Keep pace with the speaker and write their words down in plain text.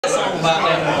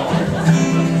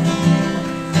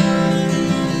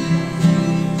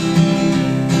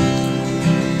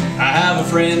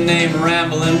friend named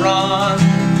Ramblin' Ron.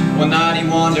 One night he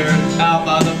wandered out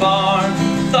by the barn,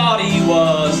 thought he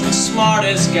was the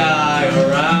smartest guy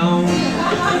around.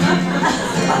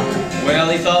 Well,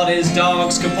 he thought his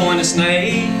dogs could point a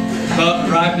snake, but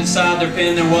right beside their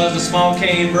pen there was a small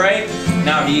cane brake.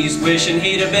 Now he's wishing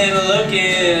he'd have been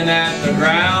looking at the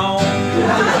ground.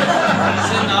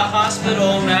 He's in the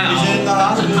hospital now. He's in the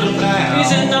hospital now.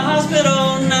 He's in the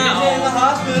hospital now. He's in the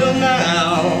hospital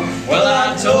now. Well,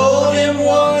 I told him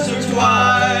once or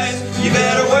twice, you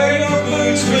better wear your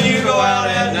boots when you go out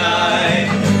at night.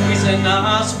 He's in the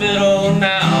hospital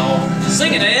now.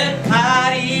 Sing it, Ed.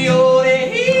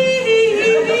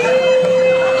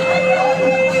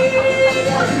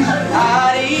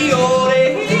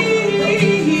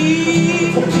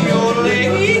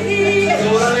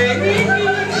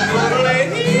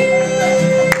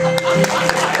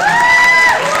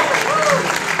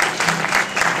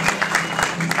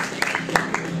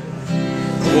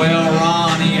 Well,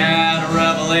 Ronnie had a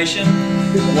revelation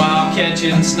while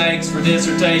catching snakes for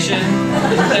dissertation,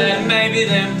 that maybe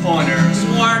them pointers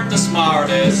weren't the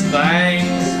smartest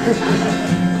things.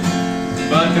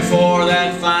 But before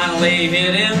that finally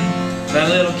hit him, that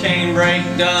little cane brake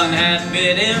done had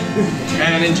bit him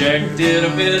and injected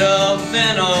a bit of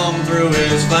venom through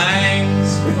his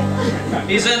fangs.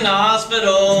 He's in the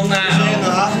hospital now. He's in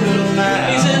the hospital now.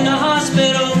 He's in the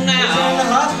hospital now. He's in the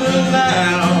hospital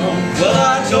now. Well,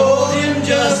 I told him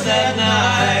just that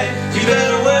night, you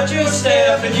better wet your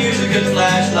step and use a good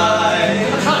flashlight.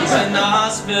 He's in the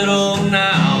hospital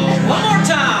now. One more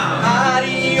time.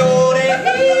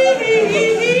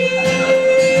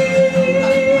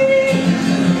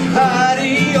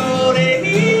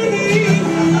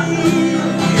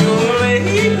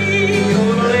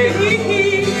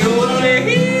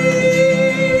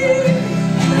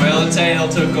 Well, the tale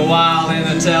took a while in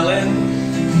the telling,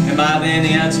 and by then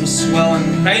he had some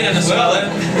swelling, pain in the swelling.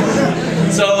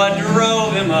 So I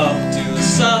drove him up to the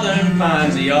southern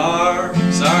pines yard.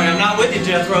 Sorry, I'm not with you,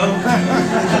 Jethro.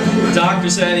 The doctor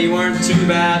said he weren't too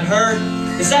bad hurt.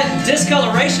 Is that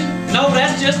discoloration? No,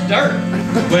 that's just dirt.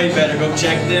 Well, you better go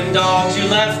check them dogs you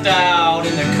left out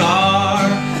in the car.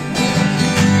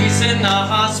 He's in the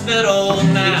hospital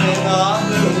now. He's in the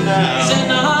hospital now. He's in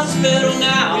the hospital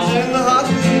now. He's in the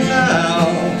hospital now.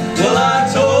 Well, I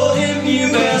told him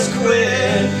you best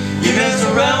quit. You mess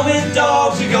around with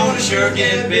dogs, you're gonna sure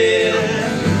get bit.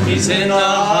 He's in the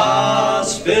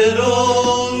hospital